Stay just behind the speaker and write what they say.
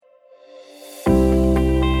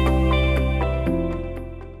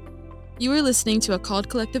You are listening to a Called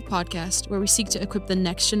Collective podcast where we seek to equip the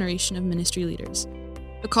next generation of ministry leaders.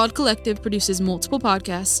 The Called Collective produces multiple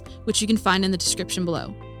podcasts, which you can find in the description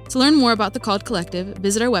below. To learn more about the Called Collective,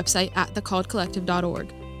 visit our website at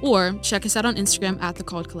thecalledcollective.org or check us out on Instagram at The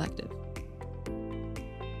Called Collective.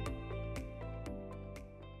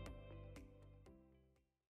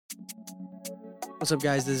 What's up,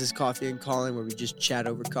 guys? This is Coffee and Calling, where we just chat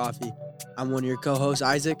over coffee. I'm one of your co-hosts,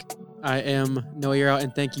 Isaac. I am Noah Yarrow,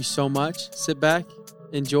 and thank you so much. Sit back,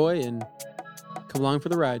 enjoy, and come along for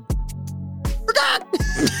the ride.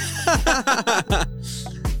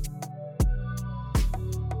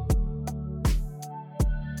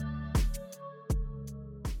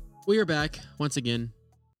 We are back once again.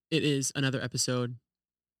 It is another episode.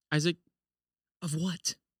 Isaac, Of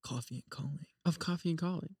what? Coffee and Calling. of Coffee and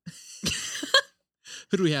Calling.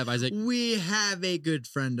 Who do we have, Isaac? We have a good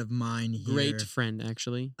friend of mine here. Great friend,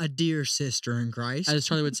 actually. A dear sister in Christ. As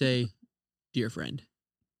Charlie would say, dear friend.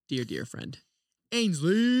 Dear friend.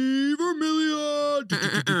 Ainsley Vermillion.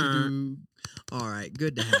 All right,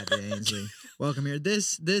 good to have you, Ainsley. Welcome here.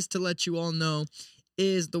 This, to let you all know,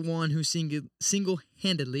 is the one who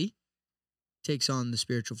single-handedly takes on the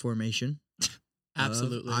spiritual formation.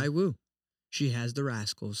 Absolutely. IWU. She has the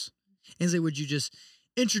Rascals. Ainsley, would you just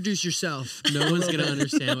introduce yourself? No one's going to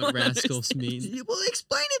understand what Rascals mean. Well,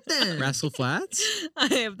 explain it then. Rascal Flats?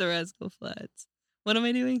 I have the Rascal Flats. What am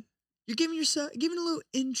I doing? You're giving a little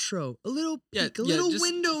intro, a little peek, a little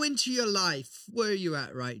window into your life. Where are you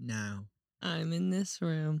at right now? I'm in this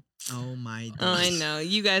room. Oh my goodness. Oh, I know.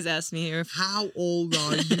 You guys asked me here. How old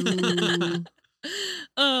are you?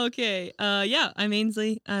 Oh, okay. Yeah, I'm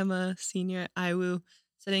Ainsley. I'm a senior at IWU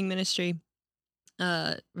studying ministry.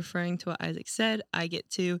 Referring to what Isaac said, I get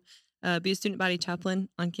to be a student body chaplain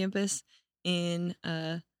on campus in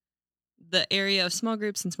the area of small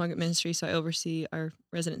groups and small group ministry. So I oversee our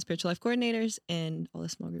resident spiritual life coordinators and all the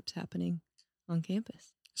small groups happening on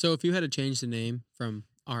campus. So if you had to change the name from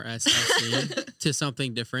RSLC to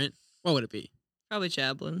something different, what would it be? Probably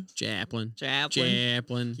chaplain. Chaplain.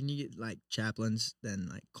 Chaplain. Can you get like chaplains, then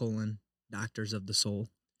like doctors of the soul?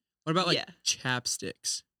 What about like Yeah.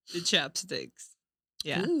 chapsticks? The chapsticks.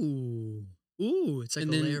 Yeah. Ooh, it's like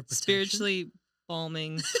And a then layer of protection. Spiritually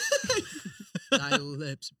balming, Thy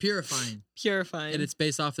lips, purifying. purifying. And it's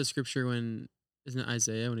based off the scripture when, isn't it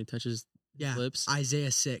Isaiah when he touches Yeah, lips?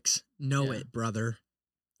 Isaiah 6. Know Yeah. it, brother.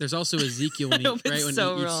 There's also Ezekiel when he, I hope it's right, when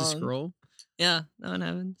so he eats the wrong. scroll. Yeah, that one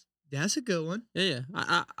happens. That's a good one. Yeah.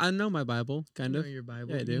 I know my Bible, kind You of. know your Bible.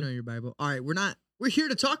 Yeah, I You do. know your Bible. All right, we're here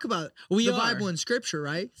to talk about We the are. Bible and Scripture,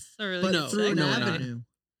 right? So really But No, through an no, we're not. avenue.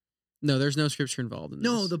 No, there's no scripture involved in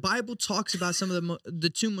this. No, the Bible talks about some of the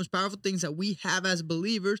two most powerful things that we have as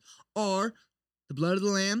believers are the blood of the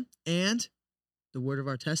Lamb and the word of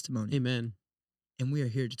our testimony. Amen. And we are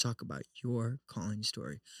here to talk about your calling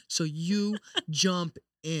story. So you jump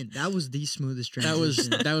in. That was the smoothest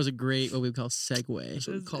transition. That was a great, what we would call segue. That's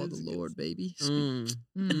what we call the Lord, baby. Mm.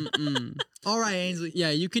 Mm-mm. All right, Ainsley.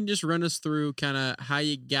 Yeah, you can just run us through kind of how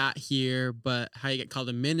you got here, but how you get called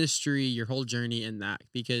to ministry, your whole journey in that,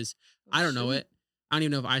 because I don't know it. I don't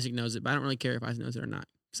even know if Isaac knows it, but I don't really care if Isaac knows it or not,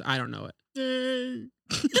 because I don't know it.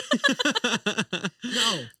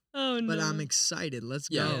 No, Oh no. but I'm excited. Let's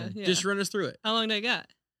Yeah, go. Yeah. just run us through it. How long do I got?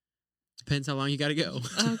 Depends how long you got to go.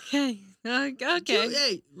 Okay. Okay.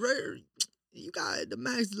 Hey, you got the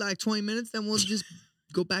max like 20 minutes, then we'll just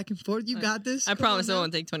go back and forth. You got this? I Come promise on it now.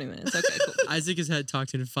 won't take 20 minutes. Okay, cool. Isaac has had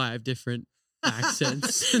talked in 5 different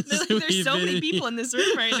accents. since There's we've so been many in people in this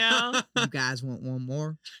room right now. You guys want one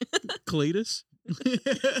more? Cletus.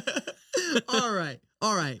 All right.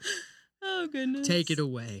 Oh goodness. Take it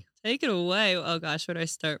away. Take it away. Oh gosh, where do I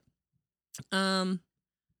start?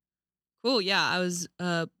 Cool. Yeah, I was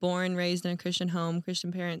born, raised in a Christian home,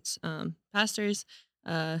 Christian parents, pastors,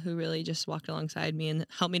 who really just walked alongside me and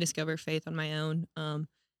helped me discover faith on my own. And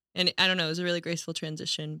I don't know, it was a really graceful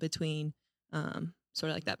transition between sort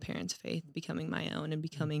of like that parent's faith becoming my own and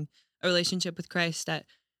becoming a relationship with Christ that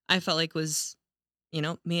I felt like was,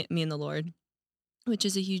 me and the Lord, which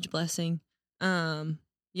is a huge blessing.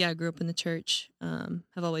 Yeah, I grew up in the church,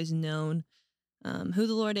 have always known who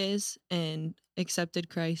the Lord is and accepted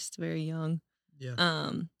Christ very young.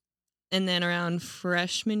 Yeah. And then around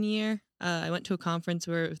freshman year, I went to a conference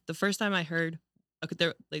where the first time I heard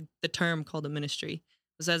the term called a ministry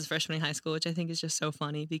was as a freshman in high school, which I think is just so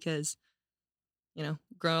funny because,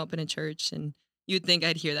 growing up in a church and you'd think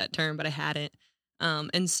I'd hear that term, but I hadn't.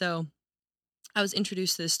 And so I was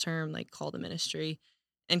introduced to this term like called a ministry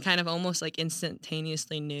and kind of almost like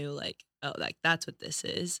instantaneously knew like, oh, like that's what this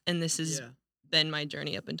is. And this has been my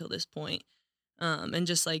journey up until this point. And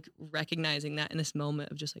just like recognizing that in this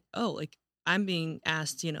moment of just like, oh, like I'm being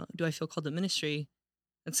asked, do I feel called to ministry?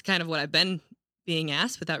 That's kind of what I've been being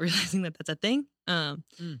asked without realizing that that's a thing.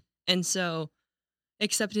 And so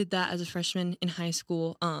accepted that as a freshman in high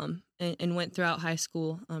school, and went throughout high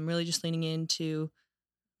school, really just leaning into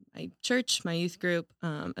my church, my youth group,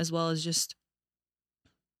 as well as just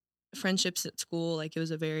friendships at school. Like it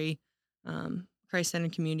was a very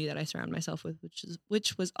Christ-centered community that I surround myself with,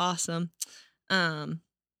 which was awesome. And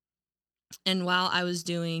while I was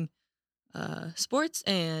doing sports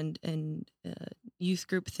and youth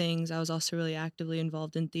group things, I was also really actively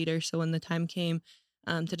involved in theater. So when the time came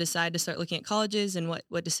to decide to start looking at colleges and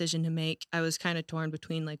what decision to make, I was kind of torn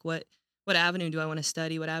between like what avenue do I want to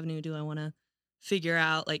study, what avenue do I want to figure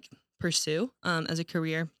out, like pursue as a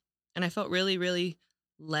career. And I felt really, really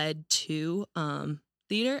led to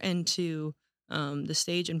theater and to the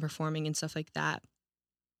stage and performing and stuff like that.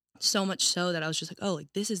 So much so that I was just like, oh, like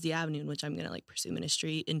this is the avenue in which I'm going to like pursue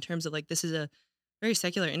ministry, in terms of like, this is a very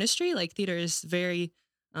secular industry. Like theater is very,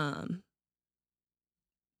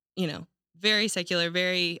 very secular,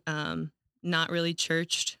 very not really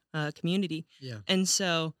churched community. Yeah. And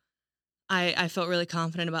so I felt really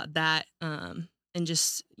confident about that, and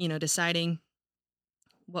just, deciding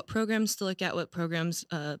what programs to look at, what programs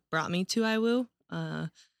brought me to IWU.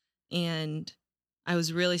 And I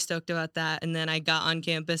was really stoked about that. And then I got on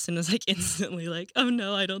campus and was like instantly like, oh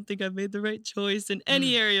no, I don't think I've made the right choice in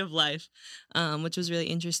any area of life, which was really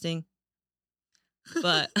interesting.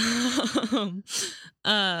 But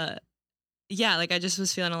yeah, like I just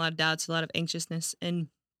was feeling a lot of doubts, a lot of anxiousness, and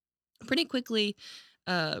pretty quickly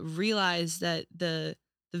realized that the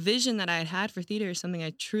vision that I had for theater is something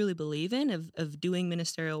I truly believe in, of doing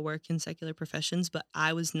ministerial work in secular professions, but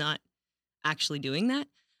I was not actually doing that.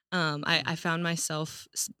 I found myself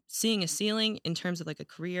seeing a ceiling in terms of like a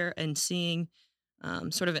career, and seeing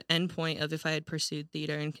sort of an endpoint of if I had pursued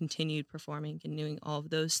theater and continued performing and doing all of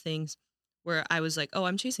those things, where I was like, oh,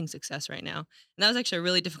 I'm chasing success right now. And that was actually a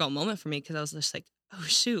really difficult moment for me, because I was just like, oh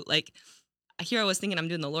shoot, like here I was thinking I'm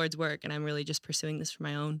doing the Lord's work, and I'm really just pursuing this for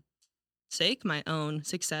my own sake, my own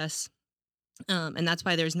success. And that's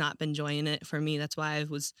why there's not been joy in it for me. That's why I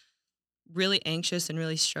was really anxious and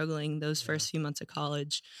really struggling those first few months of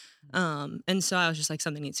college. And so I was just like,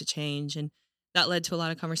 something needs to change. And that led to a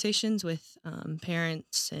lot of conversations with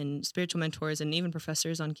parents and spiritual mentors and even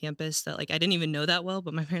professors on campus that like I didn't even know that well,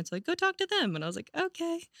 but my parents were like, go talk to them. And I was like,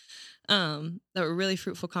 okay. That were really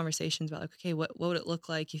fruitful conversations about like, okay, what would it look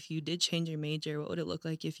like if you did change your major? What would it look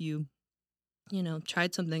like if you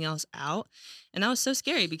tried something else out? And that was so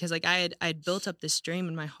scary, because like I'd built up this dream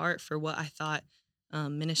in my heart for what I thought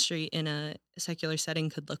ministry in a secular setting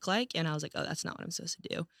could look like. And I was like, oh, that's not what I'm supposed to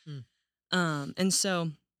do. And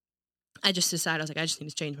so I just decided, I was like, I just need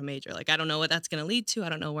to change my major. Like, I don't know what that's going to lead to. I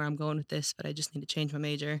don't know where I'm going with this, but I just need to change my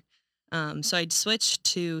major. So I switched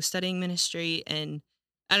to studying ministry, and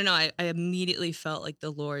I don't know, I immediately felt like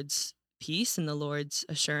the Lord's peace and the Lord's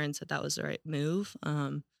assurance that that was the right move.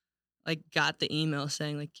 Like got the email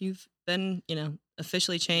saying like, you've been,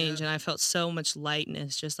 officially changed. And I felt so much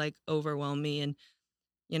lightness just like overwhelm me, and,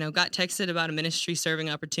 got texted about a ministry serving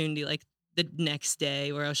opportunity like the next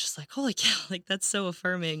day, where I was just like, holy cow, like that's so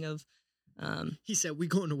affirming of, he said, we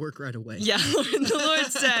going to work right away. yeah,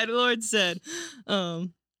 the Lord said,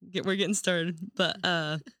 we're getting started. But,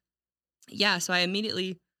 yeah, so I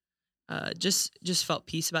immediately, just felt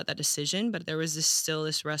peace about that decision, but there was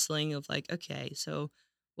this wrestling of like, okay, so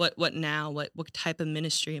what now? What type of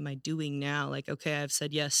ministry am I doing now? Like, okay, I've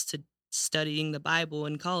said yes to studying the Bible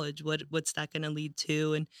in college. What's that going to lead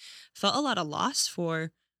to? And felt a lot of loss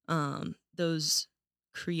for those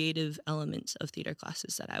creative elements of theater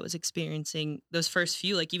classes that I was experiencing those first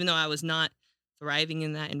few. Like, even though I was not thriving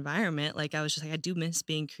in that environment, like I was just like, I do miss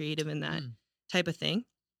being creative in that type of thing.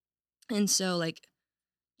 And so like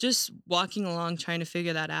just walking along, trying to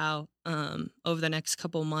figure that out over the next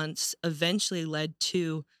couple months eventually led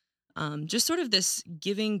to just sort of this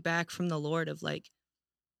giving back from the Lord of like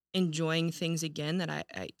enjoying things again that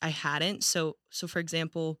I hadn't. So for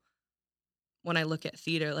example, when I look at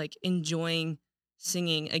theater, like enjoying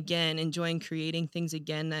singing again, enjoying creating things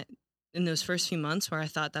again, that in those first few months where I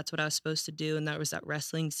thought that's what I was supposed to do, and that was that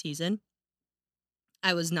wrestling season,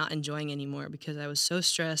 I was not enjoying anymore because I was so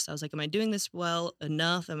stressed. I was like, am I doing this well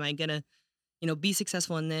enough? Am I going to, be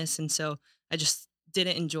successful in this? And so I just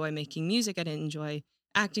didn't enjoy making music. I didn't enjoy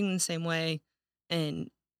acting in the same way.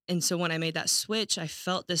 And so when I made that switch, I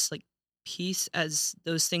felt this like peace as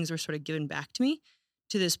those things were sort of given back to me,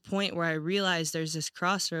 to this point where I realized there's this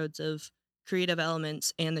crossroads of creative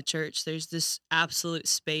elements and the church. There's this absolute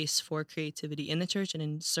space for creativity in the church and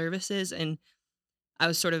in services. And I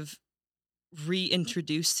was sort of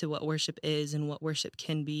reintroduced to what worship is and what worship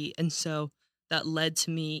can be. And so that led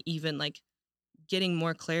to me even like getting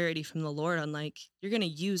more clarity from the Lord on like, you're going to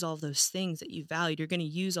use all of those things that you valued. You're going to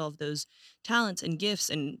use all of those talents and gifts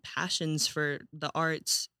and passions for the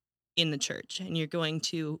arts in the church. And you're going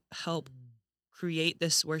to help create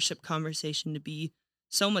this worship conversation to be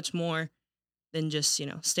so much more than just,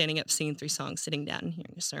 standing up, singing 3 songs, sitting down and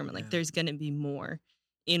hearing a sermon. Like there's going to be more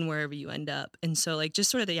in wherever you end up. And so like, just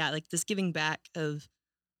sort of like this giving back of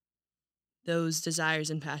those desires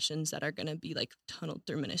and passions that are going to be like tunneled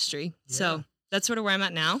through ministry. Yeah. So that's sort of where I'm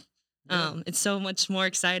at now. Yeah. It's so much more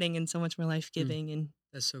exciting and so much more life-giving. And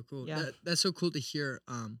that's so cool. Yeah. That's so cool to hear.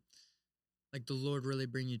 Like the Lord really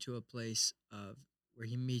bring you to a place of where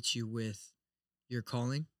he meets you with your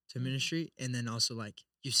calling to ministry. And then also like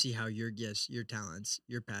you see how your gifts, your talents,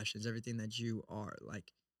 your passions, everything that you are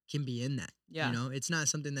like can be in that. Yeah. It's not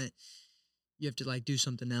something that you have to like do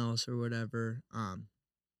something else or whatever.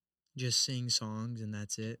 Just sing songs and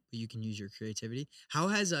that's it. But you can use your creativity. How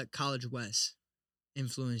has College West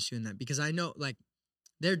influenced you in that? Because I know like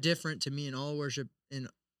they're different to me in all worship and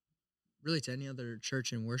really to any other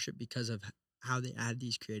church in worship because of how they add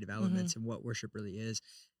these creative elements and what worship really is.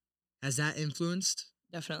 Has that influenced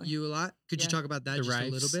definitely you a lot? Could you talk about that just a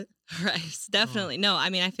little bit? Right. Definitely. No, I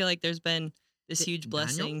mean, I feel like there's been this huge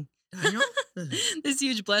blessing. Daniel? This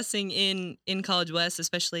huge blessing in College West,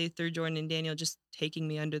 especially through Jordan and Daniel, just taking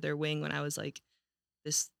me under their wing when I was like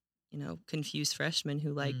this, confused freshman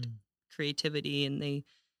who liked creativity, and they,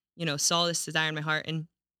 saw this desire in my heart. And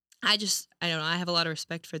I don't know, I have a lot of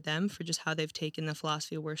respect for them for just how they've taken the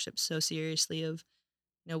philosophy of worship so seriously of,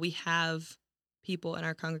 we have people in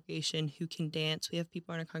our congregation who can dance. We have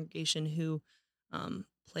people in our congregation who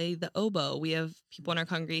play the oboe. We have people in our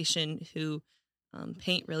congregation who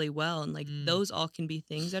paint really well. And like those all can be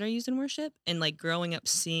things that are used in worship. And like growing up,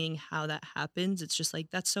 seeing how that happens, it's just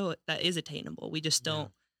like, that is attainable. We just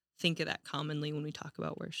don't think of that commonly when we talk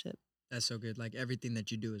about worship. That's so good. Like everything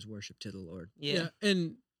that you do is worship to the Lord. Yeah.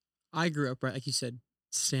 And I grew up, right? Like you said,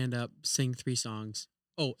 stand up, sing 3 songs.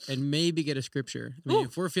 Oh, and maybe get a scripture. I mean,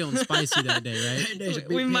 if we're feeling spicy that day, right?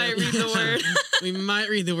 we might read the word. We might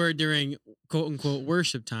read the word during quote unquote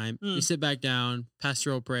worship time. You sit back down,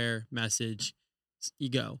 pastoral prayer, message, you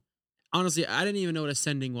go. Honestly, I didn't even know what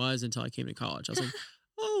ascending was until I came to college. I was like,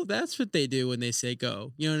 oh, that's what they do when they say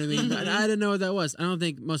go. You know what I mean? But I didn't know what that was. I don't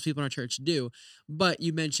think most people in our church do. But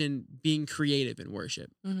you mentioned being creative in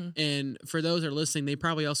worship. And for those that are listening, they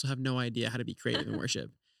probably also have no idea how to be creative in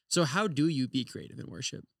worship. So how do you be creative in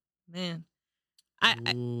worship? Man.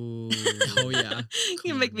 Oh yeah.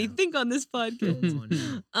 You make me think on this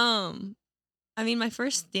podcast. I mean, my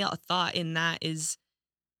first thought in that is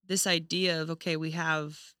this idea of, okay, we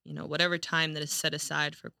have, whatever time that is set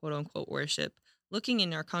aside for quote unquote worship, looking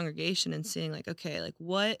in our congregation and seeing like, okay, like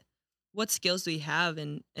what skills do we have?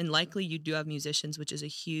 And likely you do have musicians, which is a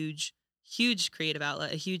huge, huge creative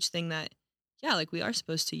outlet, a huge thing that, like we are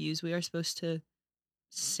supposed to use. We are supposed to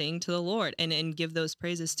sing to the Lord and give those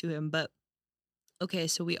praises to him. But okay,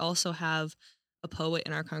 so we also have a poet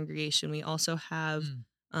in our congregation. We also have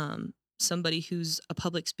somebody who's a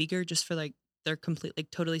public speaker just for like their complete,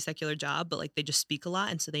 like totally secular job, but like they just speak a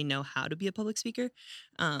lot. And so they know how to be a public speaker.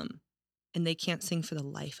 And they can't sing for the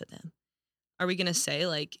life of them. Are we going to say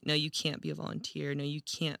like, no, you can't be a volunteer. No, you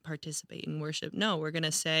can't participate in worship. No, we're going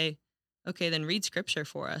to say, okay, then read scripture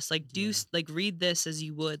for us. Like like read this as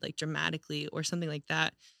you would like dramatically or something like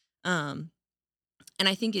that. And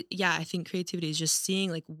I think I think creativity is just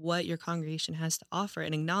seeing like what your congregation has to offer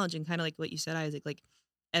and acknowledging kind of like what you said, Isaac, like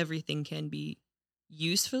everything can be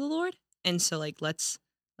used for the Lord. And so like, let's,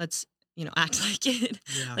 act like it.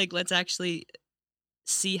 Yeah. Like, let's actually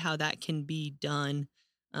see how that can be done.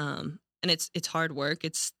 And it's hard work.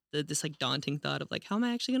 It's this like daunting thought of like, how am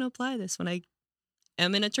I actually going to apply this when I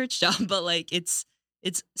am in a church job? But like, it's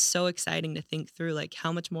so exciting to think through like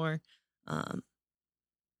how much more,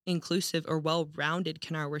 inclusive or well-rounded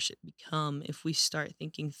can our worship become if we start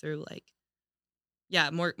thinking through like,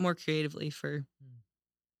 more creatively for,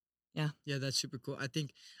 Yeah, that's super cool. I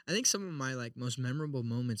think some of my like most memorable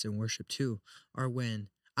moments in worship too are when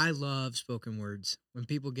I love spoken words. When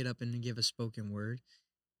people get up and give a spoken word,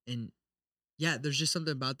 and there's just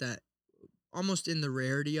something about that, almost in the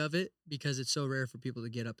rarity of it, because it's so rare for people to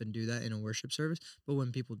get up and do that in a worship service. But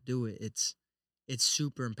when people do it, it's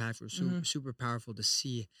super impactful, super powerful to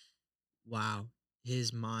see. Wow,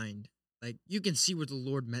 his mind, like you can see where the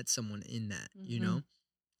Lord met someone in that,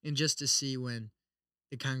 and just to see when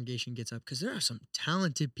the congregation gets up, because there are some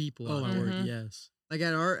talented people. Oh my word, yes. Like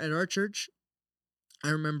at our church, I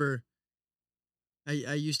remember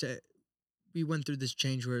I used to we went through this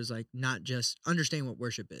change where it's like not just understand what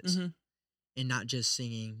worship is, Mhm. and not just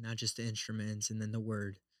singing, not just the instruments and then the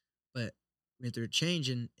word, but we went through a change,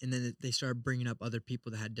 and then they started bringing up other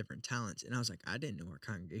people that had different talents, and I was like, I didn't know our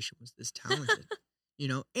congregation was this talented, and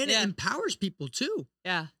Yeah. it empowers people too.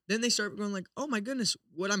 Yeah, Then they start going like, oh my goodness,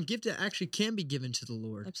 what I'm gifted actually can be given to the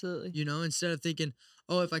Lord. absolutely. Instead of thinking,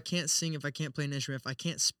 oh, if I can't sing, if I can't play an instrument, if I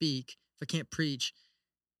can't speak, if I can't preach,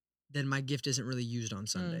 then my gift isn't really used on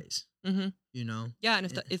Sundays. Mm-hmm. Yeah,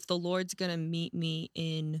 and if the Lord's gonna meet me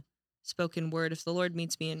in spoken word, if the Lord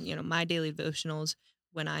meets me in my daily devotionals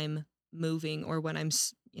when I'm moving or when I'm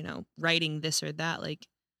writing this or that, like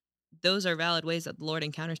those are valid ways that the Lord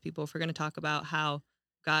encounters people. If we're gonna talk about how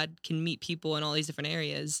God can meet people in all these different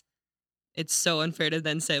areas, it's so unfair to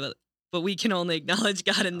then say, but we can only acknowledge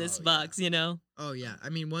God in this Oh, box, Oh yeah, I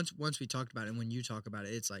mean once we talked about it, and when you talk about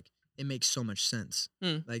it, it's like it makes so much sense.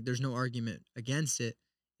 Like there's no argument against it.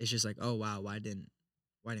 It's just like, oh wow, why didn't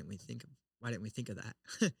we think of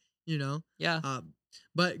that? Yeah.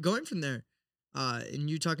 But going from there, and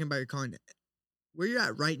you talking about your calling, where you're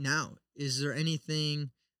at right now, is there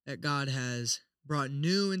anything that God has brought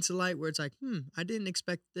new into light where it's like, I didn't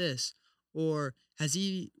expect this, or has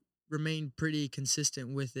He remained pretty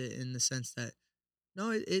consistent with it in the sense that no,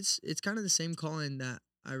 it's kind of the same calling that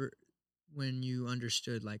when you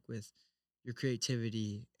understood, like with your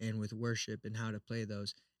creativity and with worship and how to play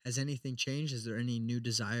those. Has anything changed? Is there any new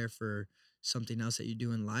desire for something else that you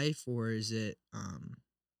do in life, or is it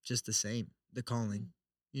just the same, the calling,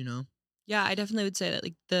 Yeah, I definitely would say that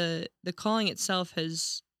like the calling itself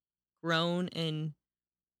has grown and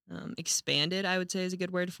expanded, I would say is a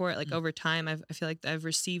good word for it. Like over time, I feel like I've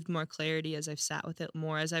received more clarity as I've sat with it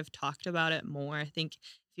more, as I've talked about it more. I think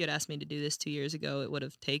if you had asked me to do this 2 years ago, it would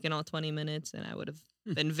have taken all 20 minutes and I would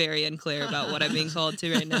have been very unclear about what I'm being called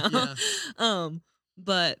to right now. Yeah.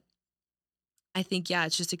 But I think, yeah,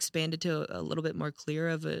 it's just expanded to a little bit more clear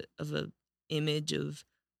of a image of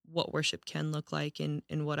what worship can look like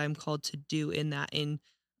and what I'm called to do in that, in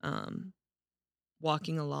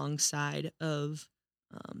walking alongside of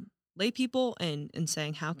lay people and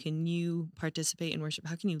saying, how can you participate in worship?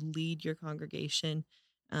 How can you lead your congregation,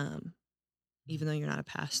 even though you're not a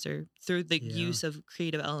pastor, through the use of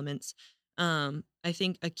creative elements? I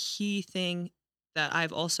think a key thing that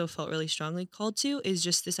I've also felt really strongly called to is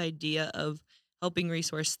just this idea of helping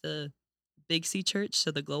resource the Big C church,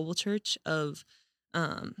 so the global church of,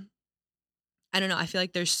 I don't know, I feel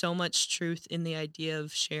like there's so much truth in the idea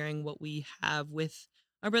of sharing what we have with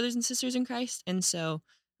our brothers and sisters in Christ. And so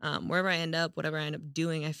wherever I end up, whatever I end up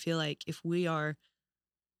doing, I feel like if we are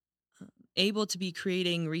able to be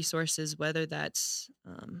creating resources, whether that's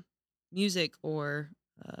music or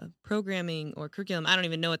programming or curriculum, I don't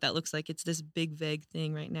even know what that looks like. It's this big, vague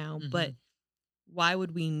thing right now. But why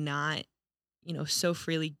would we not, so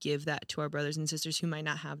freely give that to our brothers and sisters who might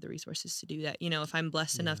not have the resources to do that? If I'm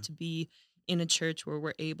blessed enough to be in a church where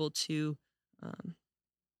we're able to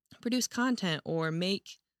produce content or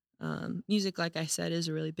make music, like I said, is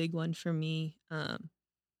a really big one for me.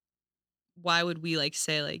 Why would we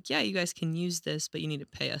say yeah, you guys can use this, but you need to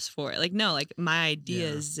pay us for it? Like, no, like my idea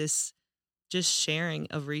is this just sharing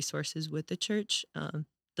of resources with the church,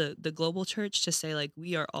 the global church, to say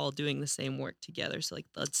we are all doing the same work together. So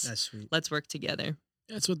let's work together.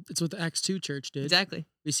 That's what the Acts 2 church did. Exactly.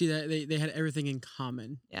 We see that they had everything in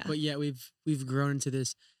common. Yeah. But yet we've grown into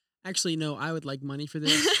this. Actually, no, I would like money for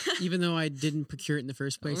this, even though I didn't procure it in the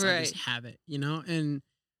first place. Right. I just have it, and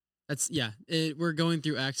that's we're going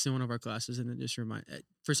through Acts in one of our classes, and it just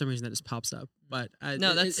for some reason that just pops up. But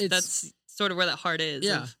that's sort of where that heart is.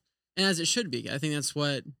 Yeah. And as it should be. I think that's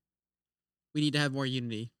what we need to have, more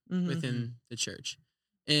unity within the church.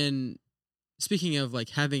 And speaking of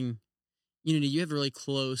having unity, you have a really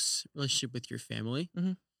close relationship with your family.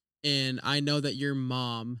 And I know that your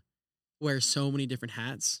mom wears so many different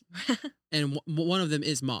hats. And one of them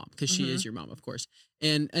is mom, because she is your mom, of course.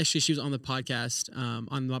 And actually, she was on the podcast,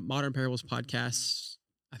 on the Modern Parables podcast.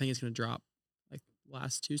 I think it's going to drop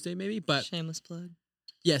last Tuesday, maybe. But shameless plug.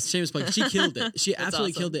 Yes, shameless plug. She killed it. She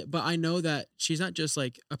absolutely awesome. killed it. But I know that she's not just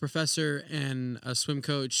a professor and a swim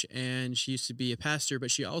coach, and she used to be a pastor,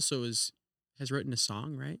 but she also has written a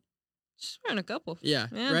song, right? She's written a couple. Yeah.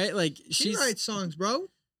 Right? She writes songs, bro.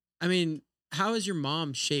 I mean, how has your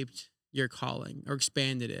mom shaped your calling or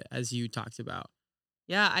expanded it, as you talked about?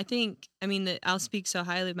 Yeah, I think, that I'll speak so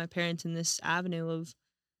highly of my parents in this avenue of,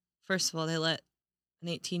 first of all, they let an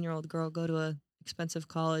 18-year-old girl go to a expensive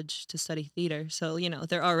college to study theater. So,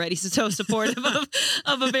 they're already so supportive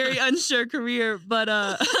of a very unsure career. But,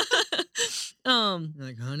 You're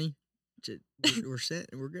like, honey,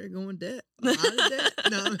 we're gonna go in debt. A lot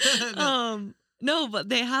of debt. No. No, but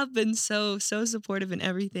they have been so supportive in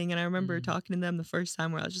everything. And I remember talking to them the first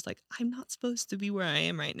time where I was just like, I'm not supposed to be where I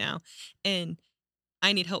am right now, and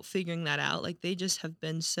I need help figuring that out. Like, they just have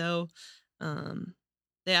been so,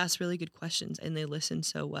 they ask really good questions and they listen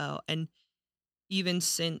so well. And even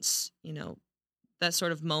since, that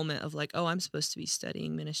sort of moment of like, oh, I'm supposed to be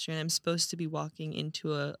studying ministry and I'm supposed to be walking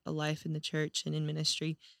into a life in the church and in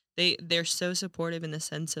ministry, they're so supportive in the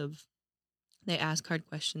sense of, they ask hard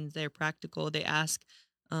questions. They're practical. They ask,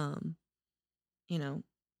 how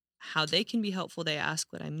they can be helpful. They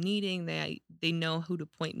ask what I'm needing. They know who to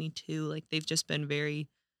point me to. Like, they've just been very,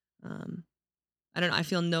 I don't know. I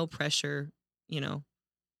feel no pressure,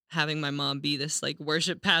 having my mom be this like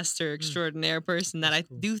worship pastor extraordinaire person that That's I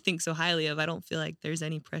cool. do think so highly of. I don't feel like there's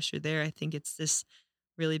any pressure there. I think it's this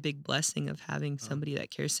really big blessing of having somebody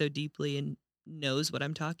that cares so deeply and knows what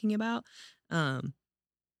I'm talking about.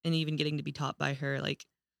 And even getting to be taught by her, like,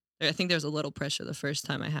 I think there was a little pressure the first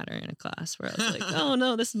time I had her in a class where I was like, oh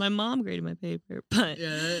no, this is my mom grading my paper. But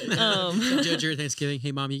Judge your Thanksgiving.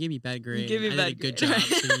 Hey mom, you gave me a bad grade. Give me a I bad did a good grade. job,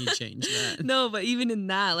 so you need to change that. No, but even in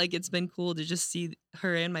that, like, it's been cool to just see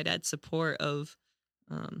her and my dad's support of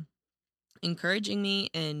encouraging me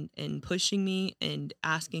and pushing me and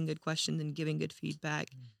asking good questions and giving good feedback,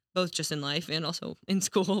 both just in life and also in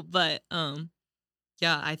school. But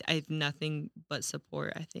yeah, I have nothing but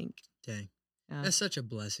support, I think. Dang. Yeah. That's such a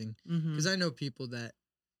blessing. Mhm. Because I know people that,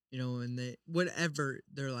 and they, whatever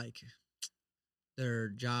they're like, their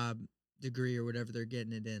job, degree, or whatever they're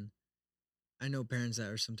getting it in. I know parents that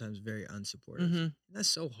are sometimes very unsupportive. Mhm. And that's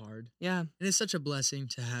so hard. Yeah. And it's such a blessing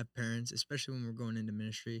to have parents, especially when we're going into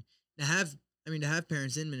ministry. To have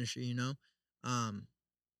parents in ministry,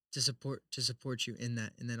 to support you in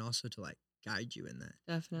that, and then also to like guide you in that,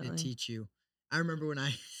 Definitely. to teach you. I remember when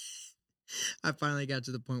I finally got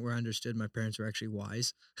to the point where I understood my parents were actually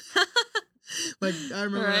wise. Like, I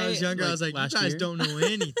remember when I was Right. younger, I Like was like, you last guys year? don't know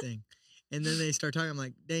anything. And then they start talking, I'm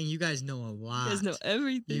like, dang, you guys know a lot. You guys know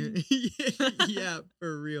everything. Yeah,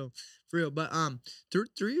 for real. But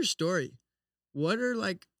through your story, what are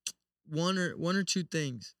like one or two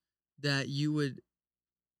things that you would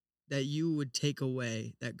take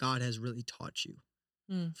away that God has really taught you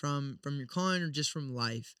from your calling or just from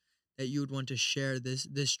life, that you would want to share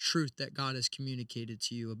this truth that God has communicated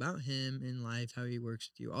to you about Him in life, how He works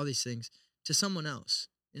with you, all these things, to someone else?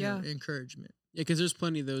 Encouragement. Yeah, because there's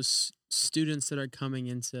plenty of those students that are coming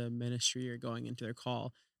into ministry or going into their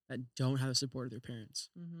call that don't have the support of their parents.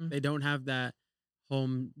 Mhm. They don't have that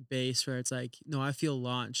home base where it's like, no, I feel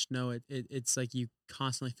launched. No, it's like you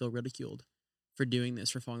constantly feel ridiculed for doing this,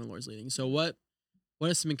 for following the Lord's leading. So what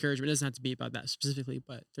is some encouragement? It doesn't have to be about that specifically,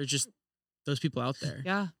 but there's just those people out there.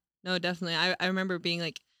 Yeah. No, definitely. I remember being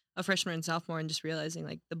like a freshman and sophomore and just realizing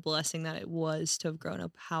like the blessing that it was to have grown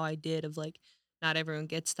up how I did, of like, not everyone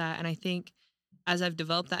gets that. And I think as I've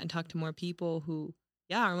developed that and talked to more people who,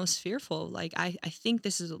 are most fearful, like, I think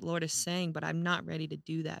this is what the Lord is saying, but I'm not ready to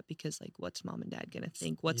do that because, like, what's mom and dad going to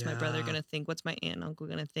think? What's my brother going to think? What's my aunt and uncle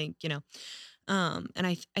going to think? And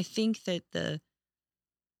I think that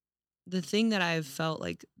the thing that I've felt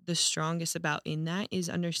like the strongest about in that is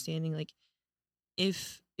understanding, like,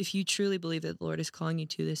 if you truly believe that the Lord is calling you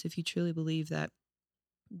to this, if you truly believe that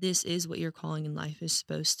this is what your calling in life is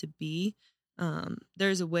supposed to be,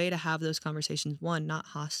 there's a way to have those conversations. One, not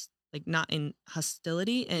in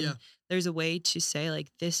hostility, and there's a way to say, like,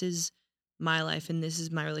 this is my life and this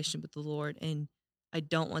is my relationship with the Lord, and I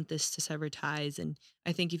don't want this to sever ties. And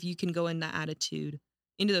I think if you can go in that attitude,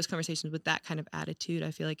 into those conversations with that kind of attitude,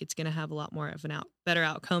 I feel like it's going to have a lot more of better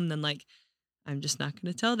outcome than like, I'm just not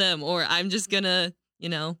going to tell them, or I'm just going to,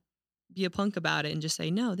 be a punk about it and just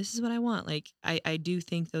say, no, this is what I want. Like, I do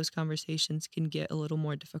think those conversations can get a little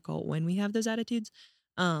more difficult when we have those attitudes.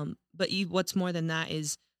 But what's more than that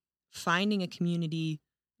is finding a community,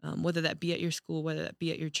 whether that be at your school, whether that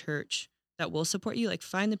be at your church, that will support you. Like,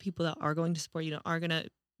 find the people that are going to support you, that are going to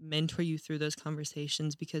mentor you through those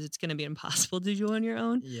conversations, because it's going to be impossible to do on your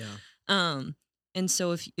own. Yeah. And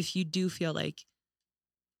so if you do feel like,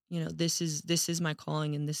 this is my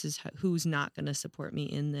calling and this is who's not going to support me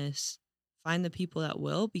in this, find the people that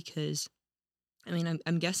will, because I mean,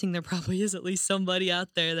 I'm guessing there probably is at least somebody out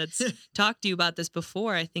there that's talked to you about this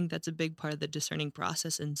before. I think that's a big part of the discerning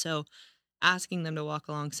process. And so asking them to walk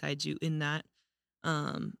alongside you in that,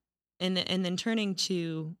 and then turning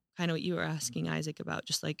to kind of what you were asking, Isaac, about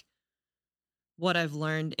just like what I've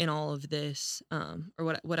learned in all of this,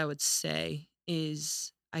 or what I would say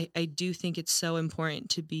is, I do think it's so important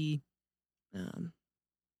to be,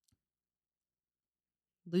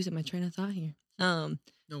 losing my train of thought here.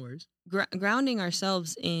 No worries. grounding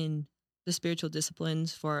ourselves in the spiritual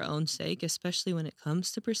disciplines for our own sake, especially when it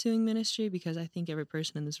comes to pursuing ministry, because I think every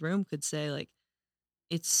person in this room could say, like,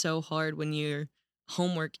 it's so hard when your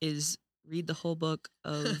homework is read the whole book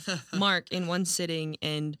of Mark in one sitting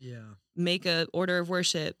and make a order of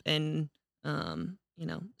worship and,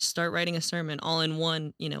 start writing a sermon all in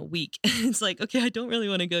one, week. It's like, okay, I don't really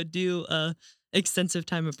want to go do a extensive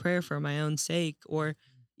time of prayer for my own sake, or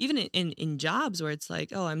even in jobs where it's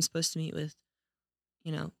like, oh, I'm supposed to meet with,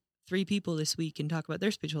 3 people this week and talk about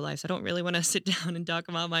their spiritual lives. I don't really want to sit down and talk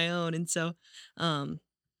about my own. And so,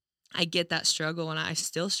 I get that struggle, and I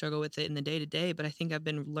still struggle with it in the day to day, but I think I've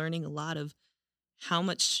been learning a lot of how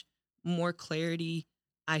much more clarity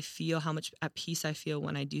I feel, how much at peace I feel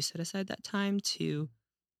when I do set aside that time to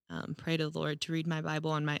pray to the Lord, to read my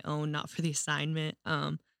Bible on my own, not for the assignment.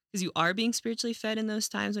 Because you are being spiritually fed in those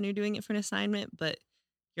times when you're doing it for an assignment, but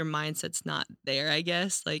your mindset's not there, I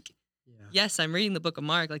guess. Like, yes, I'm reading the book of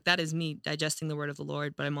Mark. Like, that is me digesting the word of the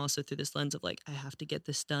Lord, but I'm also through this lens of like, I have to get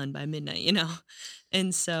this done by midnight,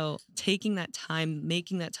 And so taking that time,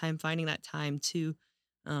 making that time, finding that time to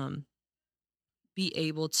be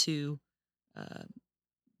able to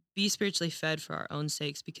be spiritually fed for our own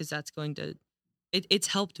sakes, because that's going to, it's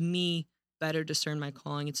helped me better discern my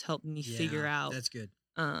calling. It's helped me figure out that's good.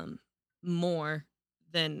 More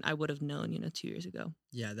than I would have known, 2 years ago.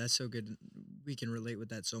 Yeah, that's so good. We can relate with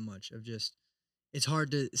that so much of just, it's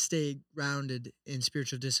hard to stay grounded in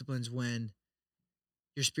spiritual disciplines when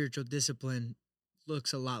your spiritual discipline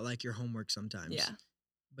looks a lot like your homework sometimes. Yeah.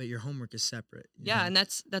 But your homework is separate. Yeah, and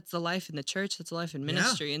that's the life in the church. That's the life in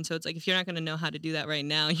ministry. And so it's like, if you're not going to know how to do that right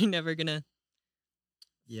now, you're never going to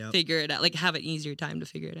figure it out, like have an easier time to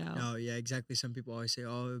figure it out. Oh, yeah, exactly. Some people always say,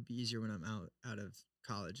 oh, it would be easier when I'm out of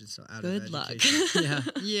college and so out Good of luck. education.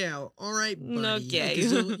 Yeah, all right, buddy. Okay.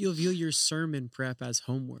 You'll view your sermon prep as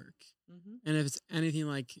homework. Mm-hmm. And if it's anything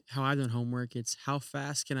like how I've done homework, it's how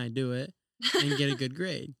fast can I do it and get a good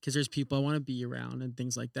grade? Because there's people I want to be around and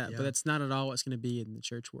things like that. Yeah. But that's not at all what's going to be in the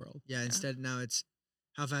church world. Yeah, instead now it's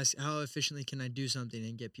how efficiently can I do something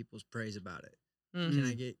and get people's praise about it? Mm-hmm.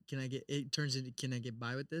 Can I get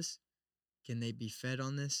by with this? Can they be fed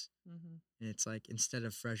on this? Mm-hmm. And it's like, instead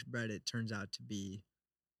of fresh bread, it turns out to be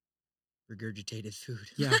regurgitated food.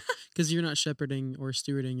 Yeah, because you're not shepherding or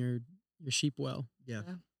stewarding your sheep well. Yeah.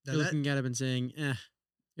 You're looking at it and saying, you're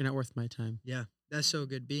not worth my time. Yeah, that's so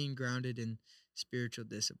good. Being grounded in spiritual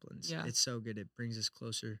disciplines. Yeah. It's so good. It brings us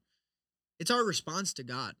closer. It's our response to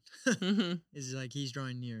God. Mm-hmm. It's like he's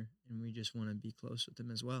drawing near, and we just want to be close with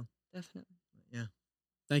him as well. Definitely. Yeah.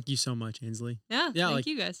 Thank you so much, Ainsley. Yeah, thank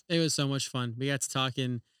you guys. It was so much fun. We got to talk,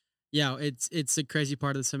 and it's a crazy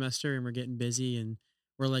part of the semester, and we're getting busy, and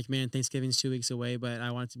we're like, man, Thanksgiving's 2 weeks away, but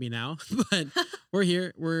I want it to be now. But we're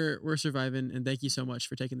here, we're surviving, and thank you so much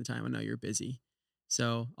for taking the time. I know you're busy.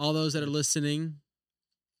 So all those that are listening,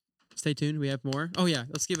 stay tuned. We have more. Oh yeah,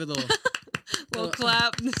 let's give it a little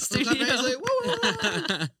clap in the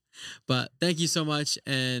studio. But thank you so much,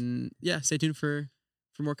 and stay tuned for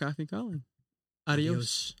more Coffee and Calling.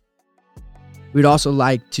 Adios. We'd also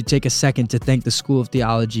like to take a second to thank the School of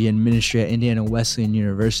Theology and Ministry at Indiana Wesleyan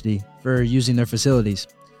University for using their facilities.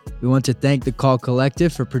 We want to thank the Call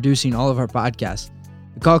Collective for producing all of our podcasts.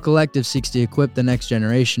 The Call Collective seeks to equip the next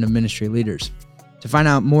generation of ministry leaders. To find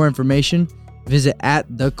out more information, visit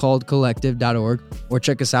 @thecalledcollective.org or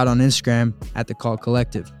check us out on Instagram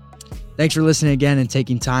 @thecalledcollective. Thanks for listening again and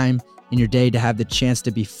taking time in your day to have the chance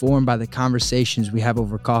to be formed by the conversations we have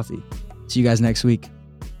over coffee. See you guys next week.